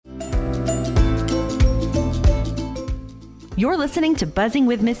You're listening to Buzzing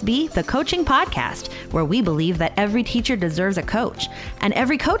with Miss B, the coaching podcast, where we believe that every teacher deserves a coach, and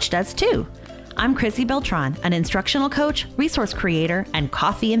every coach does too. I'm Chrissy Beltran, an instructional coach, resource creator, and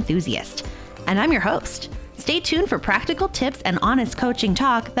coffee enthusiast. And I'm your host. Stay tuned for practical tips and honest coaching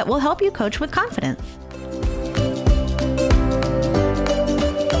talk that will help you coach with confidence.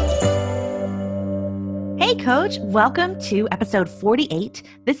 Hey coach, welcome to episode 48.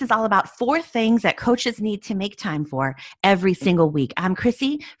 This is all about 4 things that coaches need to make time for every single week. I'm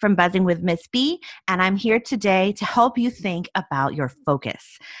Chrissy from Buzzing with Miss B, and I'm here today to help you think about your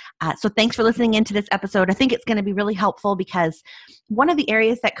focus. So thanks for listening into this episode. I think it's going to be really helpful because one of the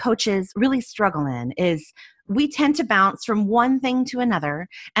areas that coaches really struggle in is we tend to bounce from one thing to another,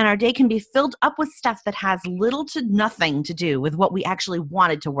 and our day can be filled up with stuff that has little to nothing to do with what we actually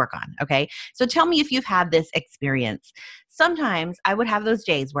wanted to work on, okay? So tell me if you've had this experience. Sometimes I would have those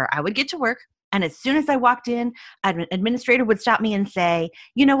days where I would get to work, and as soon as I walked in, an administrator would stop me and say,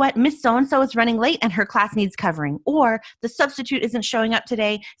 you know what, Miss So-and-so is running late and her class needs covering, or the substitute isn't showing up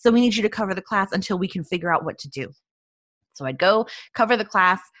today, so we need you to cover the class until we can figure out what to do. So I'd go cover the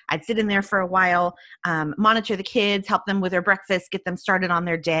class, I'd sit in there for a while, monitor the kids, help them with their breakfast, get them started on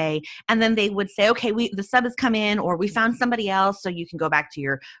their day. And then they would say, okay, the sub has come in, or we found somebody else, so you can go back to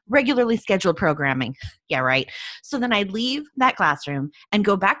your regularly scheduled programming. Yeah, right. So then I'd leave that classroom and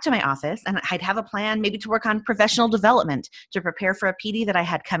go back to my office, and I'd have a plan maybe to work on professional development to prepare for a PD that I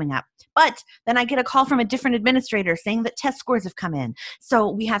had coming up. But then I get a call from a different administrator saying that test scores have come in. So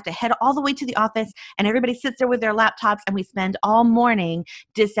we have to head all the way to the office, and everybody sits there with their laptops, and we spend all morning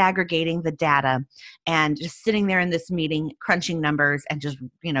disaggregating the data and just sitting there in this meeting, crunching numbers and just,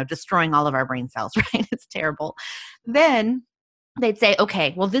 destroying all of our brain cells, right? It's terrible. Then they'd say,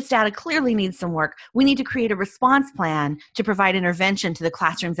 okay, well, this data clearly needs some work. We need to create a response plan to provide intervention to the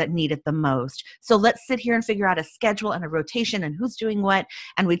classrooms that need it the most. So let's sit here and figure out a schedule and a rotation and who's doing what.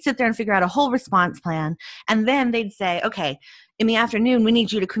 And we'd sit there and figure out a whole response plan. And then they'd say, okay, in the afternoon, we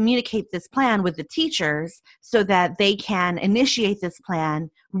need you to communicate this plan with the teachers so that they can initiate this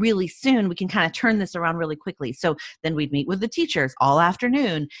plan really soon. We can kind of turn this around really quickly. So then we'd meet with the teachers all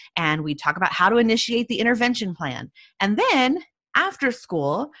afternoon, and we'd talk about how to initiate the intervention plan. And then after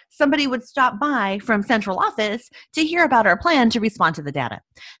school, somebody would stop by from central office to hear about our plan to respond to the data.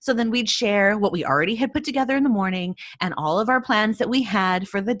 So then we'd share what we already had put together in the morning and all of our plans that we had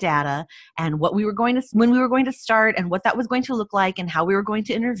for the data and what we were going to, when we were going to start and what that was going to look like and how we were going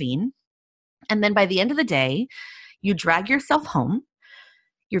to intervene. And then by the end of the day, you drag yourself home.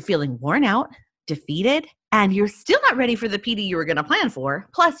 You're feeling worn out, defeated, and you're still not ready for the PD you were going to plan for.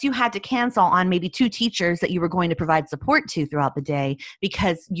 Plus, you had to cancel on maybe 2 teachers that you were going to provide support to throughout the day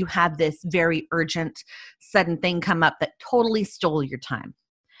because you had this very urgent, sudden thing come up that totally stole your time.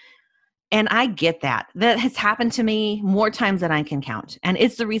 And I get that. That has happened to me more times than I can count. And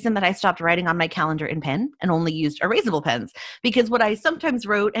it's the reason that I stopped writing on my calendar in pen and only used erasable pens. Because what I sometimes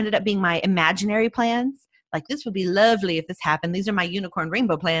wrote ended up being my imaginary plans. Like, this would be lovely if this happened. These are my unicorn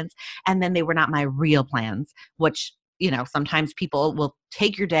rainbow plans. And then they were not my real plans, which, sometimes people will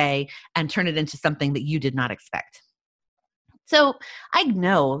take your day and turn it into something that you did not expect. So I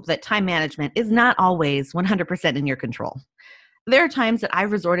know that time management is not always 100% in your control. There are times that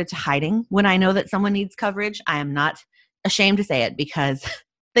I've resorted to hiding when I know that someone needs coverage. I am not ashamed to say it because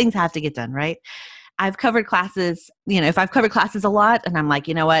things have to get done, right? I've covered classes, if I've covered classes a lot and I'm like,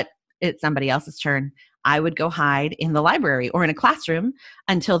 you know what, it's somebody else's turn, I would go hide in the library or in a classroom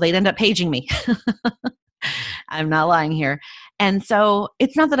until they'd end up paging me. I'm not lying here. And so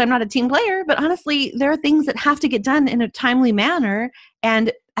it's not that I'm not a team player, but honestly, there are things that have to get done in a timely manner.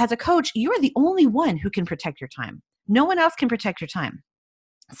 And as a coach, you are the only one who can protect your time. No one else can protect your time.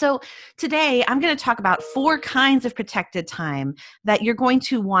 So today I'm going to talk about 4 kinds of protected time that you're going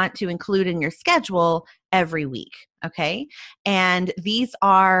to want to include in your schedule every week. Okay. And these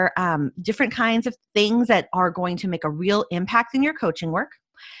are different kinds of things that are going to make a real impact in your coaching work.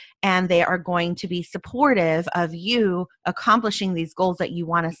 And they are going to be supportive of you accomplishing these goals that you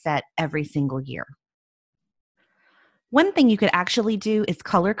want to set every single year. One thing you could actually do is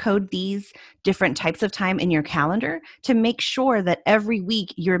color code these different types of time in your calendar to make sure that every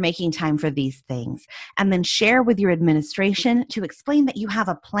week you're making time for these things, and then share with your administration to explain that you have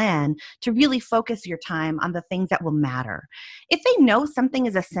a plan to really focus your time on the things that will matter. If they know something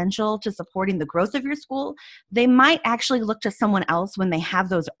is essential to supporting the growth of your school, they might actually look to someone else when they have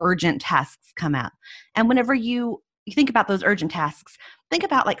those urgent tasks come up. And whenever you think about those urgent tasks, think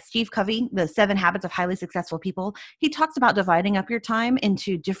about like Steve Covey, the 7 Habits of Highly Successful People. He talks about dividing up your time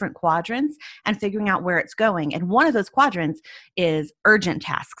into different quadrants and figuring out where it's going. And one of those quadrants is urgent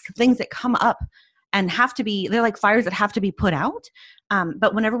tasks, things that come up and they're like fires that have to be put out.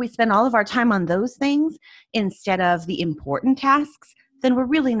 But whenever we spend all of our time on those things instead of the important tasks, then we're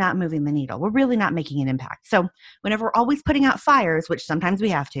really not moving the needle. We're really not making an impact. So whenever we're always putting out fires, which sometimes we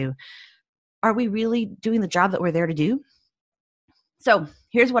have to, are we really doing the job that we're there to do? So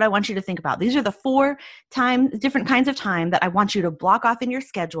here's what I want you to think about. These are the 4 different kinds of time that I want you to block off in your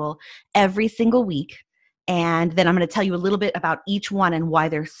schedule every single week. And then I'm going to tell you a little bit about each one and why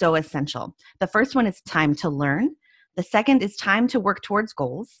they're so essential. The first one is time to learn. The second is time to work towards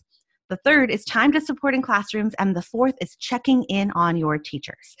goals. The third is time to support in classrooms. And the fourth is checking in on your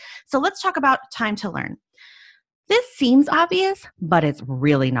teachers. So let's talk about time to learn. This seems obvious, but it's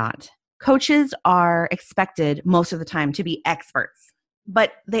really not. Coaches are expected most of the time to be experts,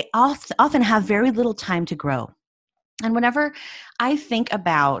 but they often have very little time to grow. And whenever I think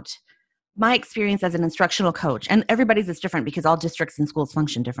about my experience as an instructional coach, and everybody's is different because all districts and schools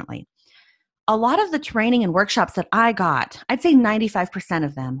function differently, a lot of the training and workshops that I got, I'd say 95%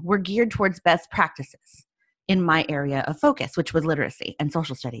 of them were geared towards best practices in my area of focus, which was literacy and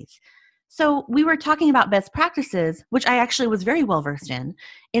social studies. So we were talking about best practices, which I actually was very well versed in,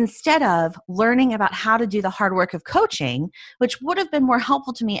 instead of learning about how to do the hard work of coaching, which would have been more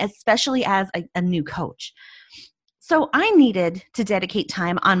helpful to me, especially as a new coach. So I needed to dedicate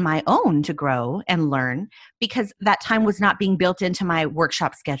time on my own to grow and learn because that time was not being built into my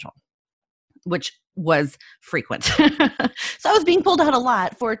workshop schedule, which was frequent. So I was being pulled out a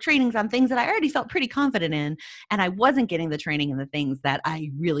lot for trainings on things that I already felt pretty confident in, and I wasn't getting the training in the things that I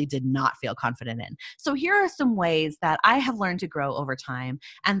really did not feel confident in. So here are some ways that I have learned to grow over time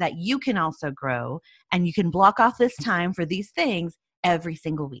and that you can also grow, and you can block off this time for these things every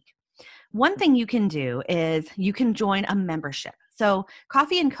single week. One thing you can do is you can join a membership. So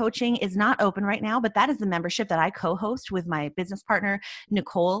Coffee and Coaching is not open right now, but that is the membership that I co-host with my business partner,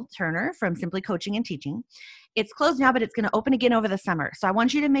 Nicole Turner from Simply Coaching and Teaching. It's closed now, but it's going to open again over the summer. So I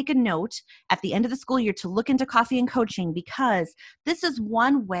want you to make a note at the end of the school year to look into Coffee and Coaching, because this is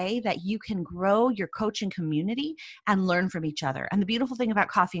one way that you can grow your coaching community and learn from each other. And the beautiful thing about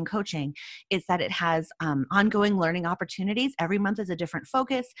Coffee and Coaching is that it has ongoing learning opportunities. Every month is a different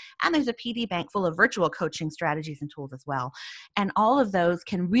focus, and there's a PD bank full of virtual coaching strategies and tools as well. And all of those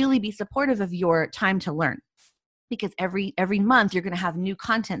can really be supportive of your time to learn, because every month you're going to have new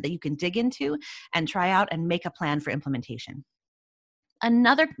content that you can dig into and try out and make a plan for implementation.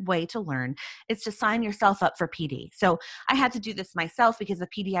 Another way to learn is to sign yourself up for PD. So I had to do this myself because the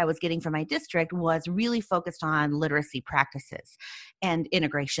PD I was getting from my district was really focused on literacy practices and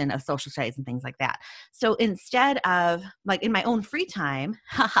integration of social studies and things like that. So instead of, like, in my own free time,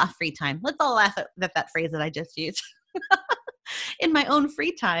 free time, let's all laugh at that phrase that I just used. In my own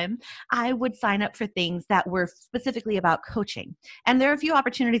free time, I would sign up for things that were specifically about coaching. And there are a few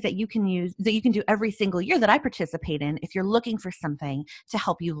opportunities that you can use, that you can do every single year that I participate in if you're looking for something to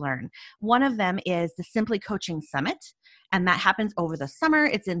help you learn. One of them is the Simply Coaching Summit, and that happens over the summer.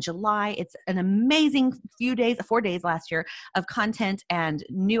 It's in July. It's an amazing 4 days last year of content and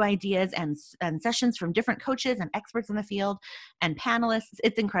new ideas and sessions from different coaches and experts in the field and panelists.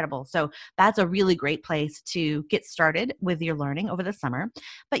 It's incredible. So that's a really great place to get started with your learning over the summer.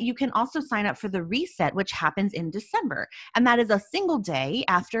 But you can also sign up for the Reset, which happens in December. And that is a single day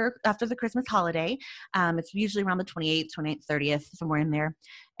after the Christmas holiday. It's usually around the 28th, 29th, 30th, somewhere in there.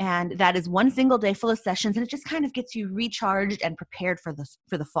 And that is one single day full of sessions, and it just kind of gets you recharged and prepared for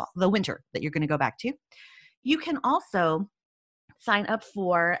the fall, the winter that you're going to go back to. You can also sign up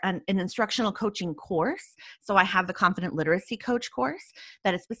for an instructional coaching course. So I have the Confident Literacy Coach course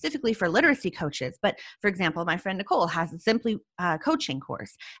that is specifically for literacy coaches. But for example, my friend Nicole has a Simply Coaching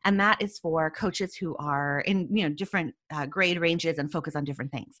course, and that is for coaches who are in different grade ranges and focus on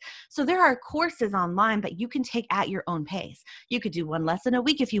different things. So there are courses online that you can take at your own pace. You could do one lesson a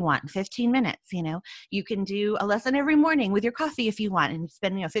week if you want, 15 minutes. You can do a lesson every morning with your coffee if you want, and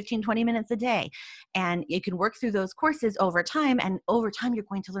spend 15, 20 minutes a day. And you can work through those courses over time. And over time, you're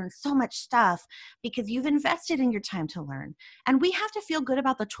going to learn so much stuff because you've invested in your time to learn. And we have to feel good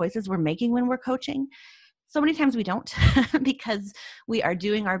about the choices we're making when we're coaching. So many times we don't because we are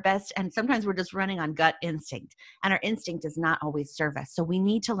doing our best, and sometimes we're just running on gut instinct, and our instinct does not always serve us. So we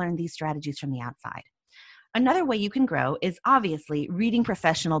need to learn these strategies from the outside. Another way you can grow is obviously reading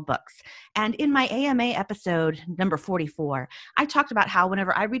professional books. And in my AMA episode number 44, I talked about how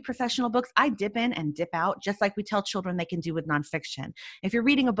whenever I read professional books, I dip in and dip out, just like we tell children they can do with nonfiction. If you're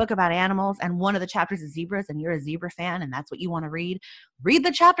reading a book about animals and one of the chapters is zebras and you're a zebra fan and that's what you want to read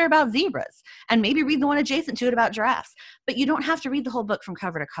the chapter about zebras and maybe read the one adjacent to it about giraffes. But you don't have to read the whole book from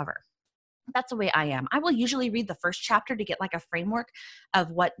cover to cover. That's the way I am. I will usually read the first chapter to get like a framework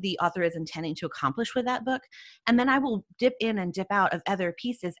of what the author is intending to accomplish with that book. And then I will dip in and dip out of other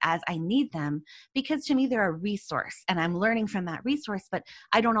pieces as I need them, because to me, they're a resource and I'm learning from that resource, but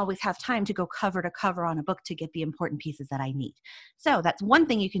I don't always have time to go cover to cover on a book to get the important pieces that I need. So that's one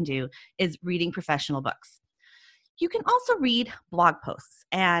thing you can do, is reading professional books. You can also read blog posts,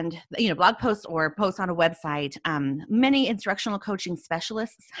 and blog posts or posts on a website. Many instructional coaching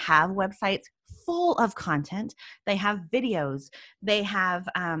specialists have websites full of content. They have videos, they have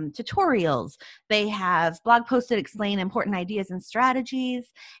tutorials, they have blog posts that explain important ideas and strategies.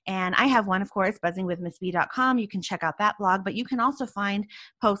 And I have one, of course, buzzingwithmissb.com. You can check out that blog, but you can also find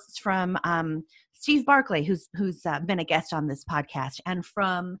posts from Steve Barclay, who's been a guest on this podcast, and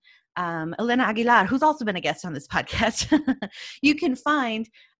from Elena Aguilar, who's also been a guest on this podcast. You can find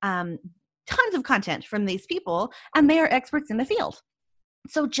tons of content from these people, and they are experts in the field.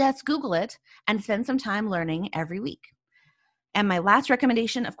 So just Google it and spend some time learning every week. And my last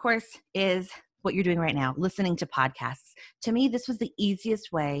recommendation, of course, is what you're doing right now, listening to podcasts. To me, this was the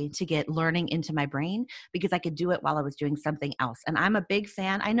easiest way to get learning into my brain, because I could do it while I was doing something else. And I'm a big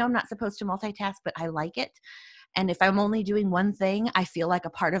fan. I know I'm not supposed to multitask, but I like it. And if I'm only doing one thing, I feel like a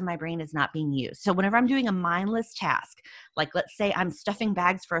part of my brain is not being used. So whenever I'm doing a mindless task, like let's say I'm stuffing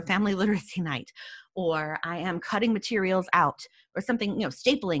bags for a family literacy night, or I am cutting materials out, or something,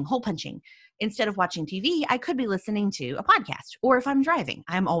 stapling, hole punching, instead of watching TV, I could be listening to a podcast. Or if I'm driving,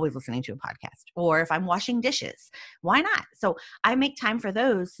 I'm always listening to a podcast. Or if I'm washing dishes, why not? So I make time for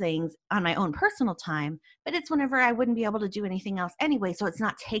those things on my own personal time, but it's whenever I wouldn't be able to do anything else anyway. So it's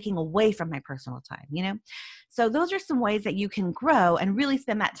not taking away from my personal time, So those are some ways that you can grow and really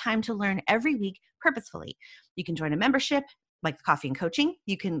spend that time to learn every week purposefully. You can join a membership like Coffee and Coaching.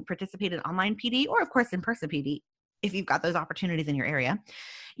 You can participate in online PD, or of course in-person PD, if you've got those opportunities in your area.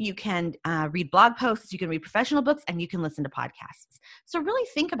 You can read blog posts, you can read professional books, and you can listen to podcasts. So really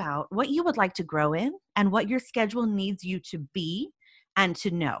think about what you would like to grow in and what your schedule needs you to be and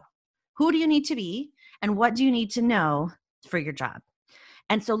to know. Who do you need to be and what do you need to know for your job?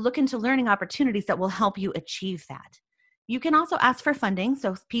 And so look into learning opportunities that will help you achieve that. You can also ask for funding.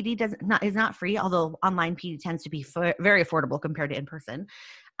 So PD is not free, although online PD tends to be very affordable compared to in-person.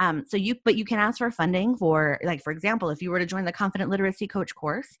 But you can ask for funding for, like, for example, if you were to join the Confident Literacy Coach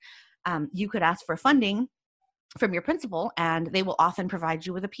course, you could ask for funding from your principal, and they will often provide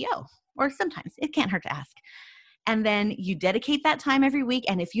you with a PO, or sometimes it can't hurt to ask. And then you dedicate that time every week.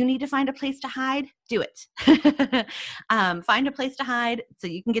 And if you need to find a place to hide, do it. Find a place to hide so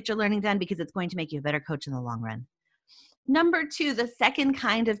you can get your learning done, because it's going to make you a better coach in the long run. Number 2, the second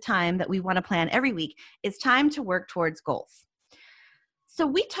kind of time that we want to plan every week is time to work towards goals. So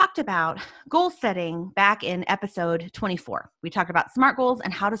we talked about goal setting back in episode 24. We talked about SMART goals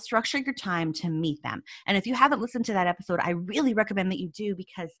and how to structure your time to meet them. And if you haven't listened to that episode, I really recommend that you do,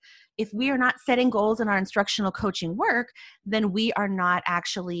 because if we are not setting goals in our instructional coaching work, then we are not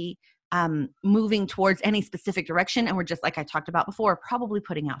actually moving towards any specific direction. And we're just, like I talked about before, probably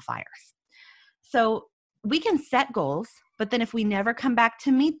putting out fires. So we can set goals, but then if we never come back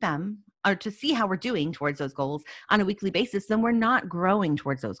to meet them or to see how we're doing towards those goals on a weekly basis, then we're not growing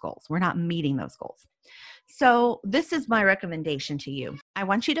towards those goals. We're not meeting those goals. So this is my recommendation to you. I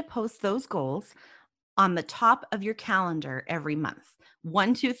want you to post those goals on the top of your calendar every month.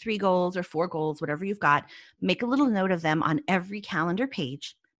 1, 2, 3 goals or 4 goals, whatever you've got. Make a little note of them on every calendar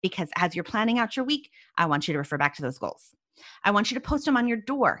page, because as you're planning out your week, I want you to refer back to those goals. I want you to post them on your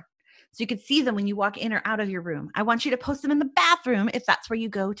door, so you can see them when you walk in or out of your room. I want you to post them in the bathroom if that's where you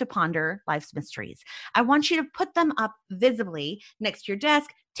go to ponder life's mysteries. I want you to put them up visibly next to your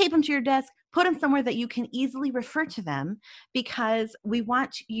desk, tape them to your desk, put them somewhere that you can easily refer to them, because we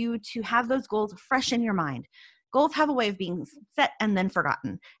want you to have those goals fresh in your mind. Goals have a way of being set and then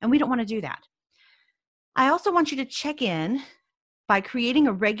forgotten, and we don't want to do that. I also want you to check in by creating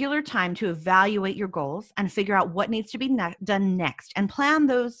a regular time to evaluate your goals and figure out what needs to be done next, and plan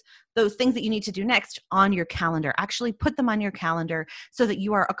those things that you need to do next on your calendar. Actually put them on your calendar so that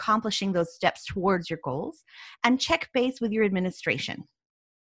you are accomplishing those steps towards your goals, and check base with your administration.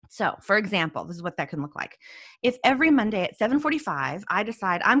 So, for example, this is what that can look like. If every Monday at 7:45, I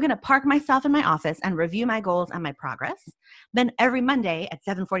decide I'm going to park myself in my office and review my goals and my progress, then every Monday at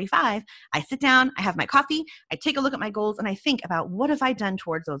 7:45, I sit down, I have my coffee, I take a look at my goals, and I think about what have I done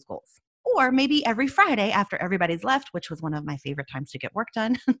towards those goals. Or maybe every Friday after everybody's left, which was one of my favorite times to get work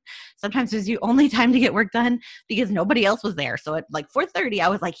done. Sometimes it was the only time to get work done because nobody else was there. So at like 4:30, I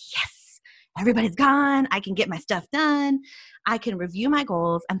was like, yes, everybody's gone. I can get my stuff done. I can review my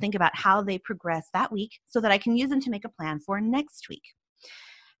goals and think about how they progress that week so that I can use them to make a plan for next week.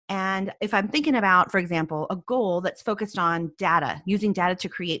 And if I'm thinking about, for example, a goal that's focused on data, using data to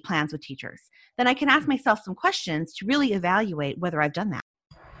create plans with teachers, then I can ask myself some questions to really evaluate whether I've done that.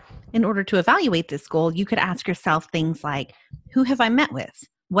 In order to evaluate this goal, you could ask yourself things like, who have I met with?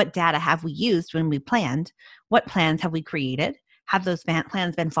 What data have we used when we planned? What plans have we created? Have those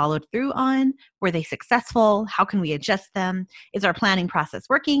plans been followed through on? Were they successful? How can we adjust them? Is our planning process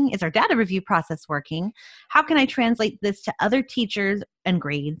working? Is our data review process working? How can I translate this to other teachers and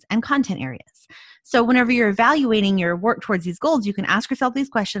grades and content areas? So whenever you're evaluating your work towards these goals, you can ask yourself these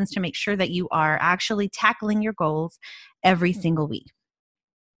questions to make sure that you are actually tackling your goals every single week.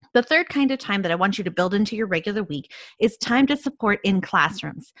 The third kind of time that I want you to build into your regular week is time to support in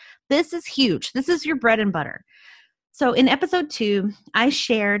classrooms. This is huge. This is your bread and butter. So in episode 2, I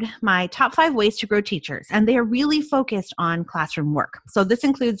shared my top 5 ways to grow teachers, and they are really focused on classroom work. So this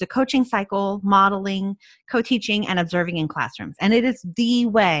includes a coaching cycle, modeling, co-teaching, and observing in classrooms. And it is the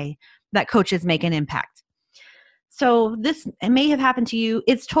way that coaches make an impact. So this may have happened to you.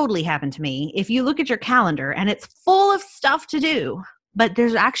 It's totally happened to me. If you look at your calendar and it's full of stuff to do, but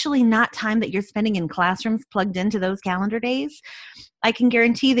there's actually not time that you're spending in classrooms plugged into those calendar days, I can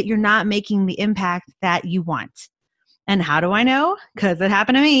guarantee that you're not making the impact that you want. And how do I know? Because it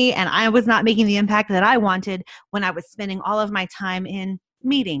happened to me, and I was not making the impact that I wanted when I was spending all of my time in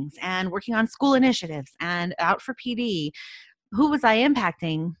meetings and working on school initiatives and out for PD. Who was I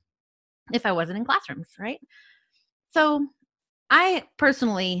impacting if I wasn't in classrooms, right? So I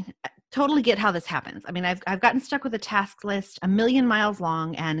personally totally get how this happens. I mean, I've gotten stuck with a task list a million miles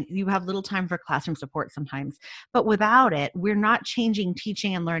long, and you have little time for classroom support sometimes. But without it, we're not changing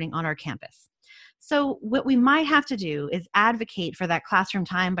teaching and learning on our campus. So what we might have to do is advocate for that classroom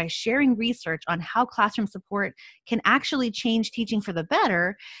time by sharing research on how classroom support can actually change teaching for the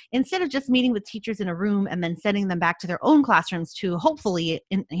better, instead of just meeting with teachers in a room and then sending them back to their own classrooms to hopefully,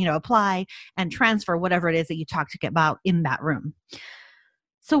 apply and transfer whatever it is that you talked about in that room.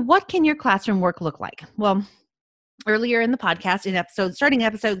 So what can your classroom work look like? Well, earlier in the podcast, starting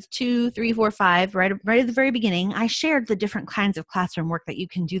episodes 2, 3, 4, 5, right at the very beginning, I shared the different kinds of classroom work that you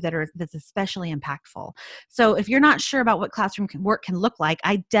can do that's especially impactful. So if you're not sure about what classroom work can look like,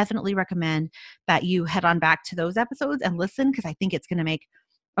 I definitely recommend that you head on back to those episodes and listen, because I think it's going to make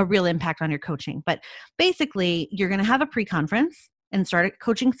a real impact on your coaching. But basically, you're going to have a pre-conference and start a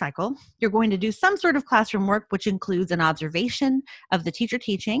coaching cycle. You're going to do some sort of classroom work, which includes an observation of the teacher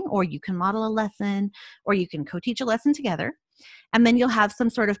teaching, or you can model a lesson, or you can co-teach a lesson together. And then you'll have some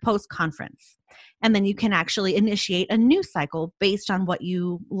sort of post-conference. And then you can actually initiate a new cycle based on what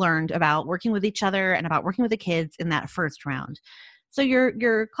you learned about working with each other and about working with the kids in that first round. So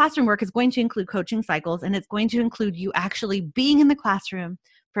your classroom work is going to include coaching cycles, and it's going to include you actually being in the classroom,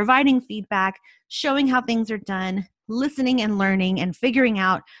 providing feedback, showing how things are done, listening and learning, and figuring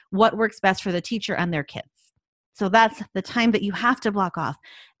out what works best for the teacher and their kids. So that's the time that you have to block off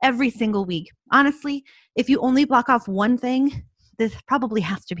every single week. Honestly, if you only block off one thing, this probably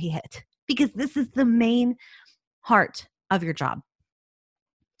has to be it, because this is the main heart of your job.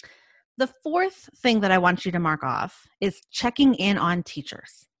 The fourth thing that I want you to mark off is checking in on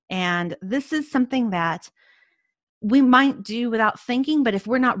teachers. And this is something that we might do without thinking, but if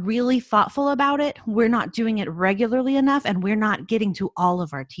we're not really thoughtful about it, we're not doing it regularly enough, and we're not getting to all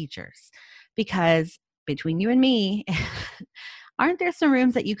of our teachers. Because between you and me, aren't there some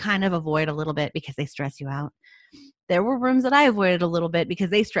rooms that you kind of avoid a little bit because they stress you out? There were rooms that I avoided a little bit because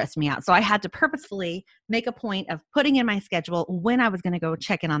they stressed me out. So I had to purposefully make a point of putting in my schedule when I was going to go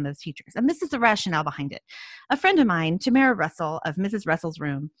check in on those teachers. And this is the rationale behind it. A friend of mine, Tamara Russell of Mrs. Russell's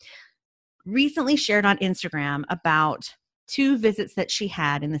Room, recently shared on Instagram about 2 visits that she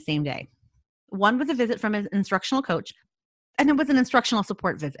had in the same day. One was a visit from an instructional coach, and it was an instructional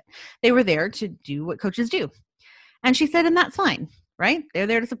support visit. They were there to do what coaches do. And she said, and that's fine, right? They're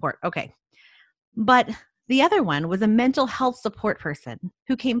there to support. Okay. But the other one was a mental health support person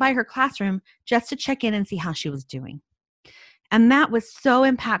who came by her classroom just to check in and see how she was doing. And that was so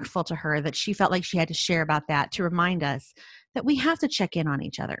impactful to her that she felt like she had to share about that to remind us that we have to check in on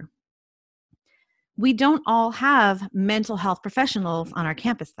each other. We don't all have mental health professionals on our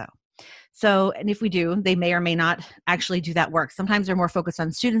campus, though. So, and if we do, they may or may not actually do that work. Sometimes they're more focused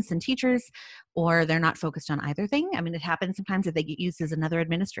on students and teachers, or they're not focused on either thing. I mean, it happens sometimes that they get used as another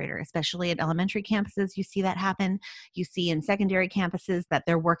administrator, especially at elementary campuses. You see that happen. You see in secondary campuses that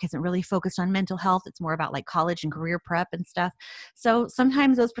their work isn't really focused on mental health. It's more about like college and career prep and stuff. So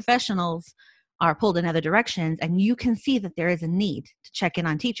sometimes those professionals are pulled in other directions, and you can see that there is a need to check in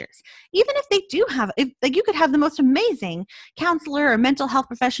on teachers. Even if they do have, you could have the most amazing counselor or mental health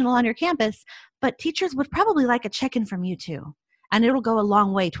professional on your campus, but teachers would probably like a check-in from you too. and it'll go a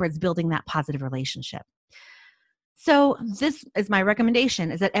long way towards building that positive relationship. So this is my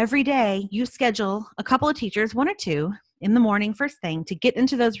recommendation, is that every day you schedule a couple of teachers, 1 or 2, in the morning first thing to get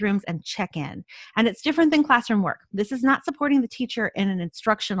into those rooms and check in. And it's different than classroom work. This is not supporting the teacher in an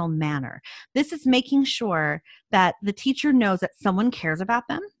instructional manner. This is making sure that the teacher knows that someone cares about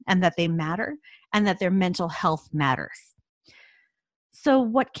them and that they matter and that their mental health matters. So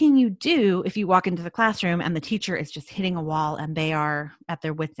what can you do if you walk into the classroom and the teacher is just hitting a wall and they are at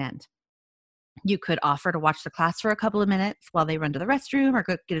their wit's end? You could offer to watch the class for a couple of minutes while they run to the restroom or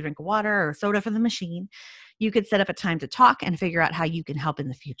go get a drink of water or soda from the machine. You could set up a time to talk and figure out how you can help in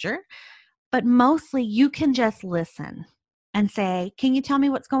the future. But mostly you can just listen and say, can you tell me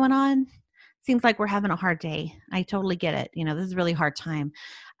what's going on? Seems like we're having a hard day. I totally get it. This is a really hard time.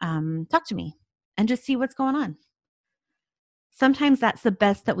 Talk to me and just see what's going on. Sometimes that's the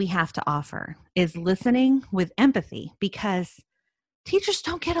best that we have to offer, is listening with empathy, because teachers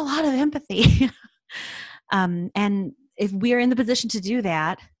don't get a lot of empathy. And if we're in the position to do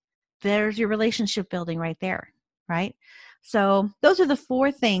that, there's your relationship building right there, right? So those are the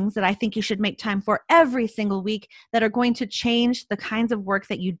 4 things that I think you should make time for every single week that are going to change the kinds of work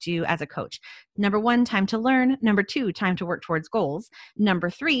that you do as a coach. Number 1, time to learn. Number 2, time to work towards goals. Number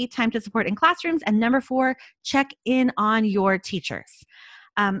 3, time to support in classrooms. And number 4, check in on your teachers.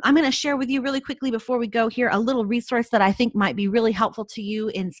 I'm going to share with you really quickly before we go here a little resource that I think might be really helpful to you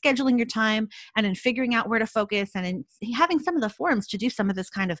in scheduling your time and in figuring out where to focus and in having some of the forums to do some of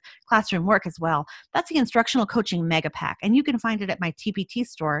this kind of classroom work as well. That's the Instructional Coaching Mega Pack, and you can find it at my TPT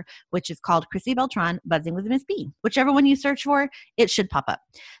store, which is called Chrissy Beltran, Buzzing with Miss B. Whichever one you search for, it should pop up.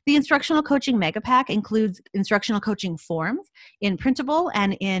 The Instructional Coaching Mega Pack includes instructional coaching forms in printable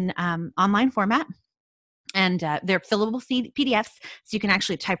and in online format. And they're fillable PDFs, so you can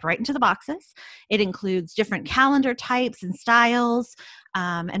actually type right into the boxes. It includes different calendar types and styles,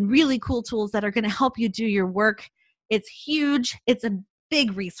 and really cool tools that are going to help you do your work. It's huge. It's a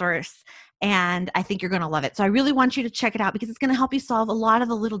big resource, and I think you're going to love it. So I really want you to check it out, because it's going to help you solve a lot of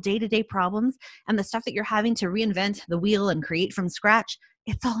the little day-to-day problems and the stuff that you're having to reinvent the wheel and create from scratch.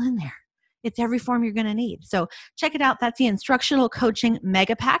 It's all in there. It's every form you're going to need. So check it out. That's the Instructional Coaching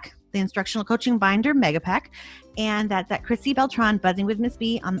Mega Pack, the Instructional Coaching Binder Mega Pack. And that's at Chrissy Beltran, Buzzing with Miss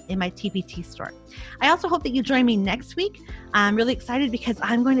B, in my TPT store. I also hope that you join me next week. I'm really excited because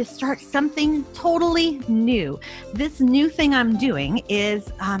I'm going to start something totally new. This new thing I'm doing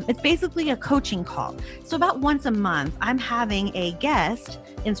is, it's basically a coaching call. So about once a month, I'm having a guest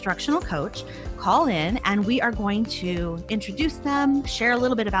instructional coach call in, and we are going to introduce them, share a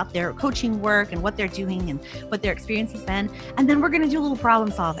little bit about their coaching work and what they're doing and what their experience has been. And then we're going to do a little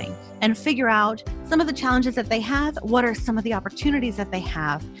problem solving and figure out some of the challenges that they have. What are some of the opportunities that they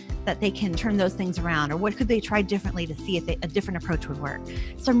have that they can turn those things around, or what could they try differently to see if a different approach would work.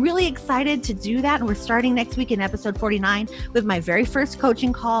 So I'm really excited to do that. And we're starting next week in episode 49 with my very first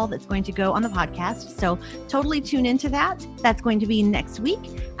coaching call that's going to go on the podcast. So totally tune into that. That's going to be next week.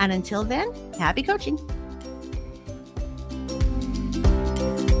 And until then, happy coaching.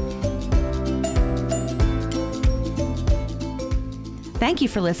 Thank you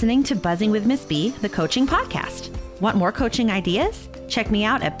for listening to Buzzing with Miss B, the coaching podcast. Want more coaching ideas? Check me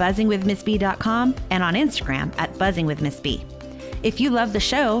out at buzzingwithmissb.com and on Instagram at buzzingwithmissb. If you love the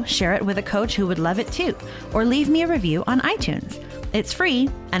show, share it with a coach who would love it too, or leave me a review on iTunes. It's free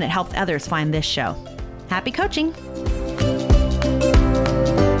and it helps others find this show. Happy coaching!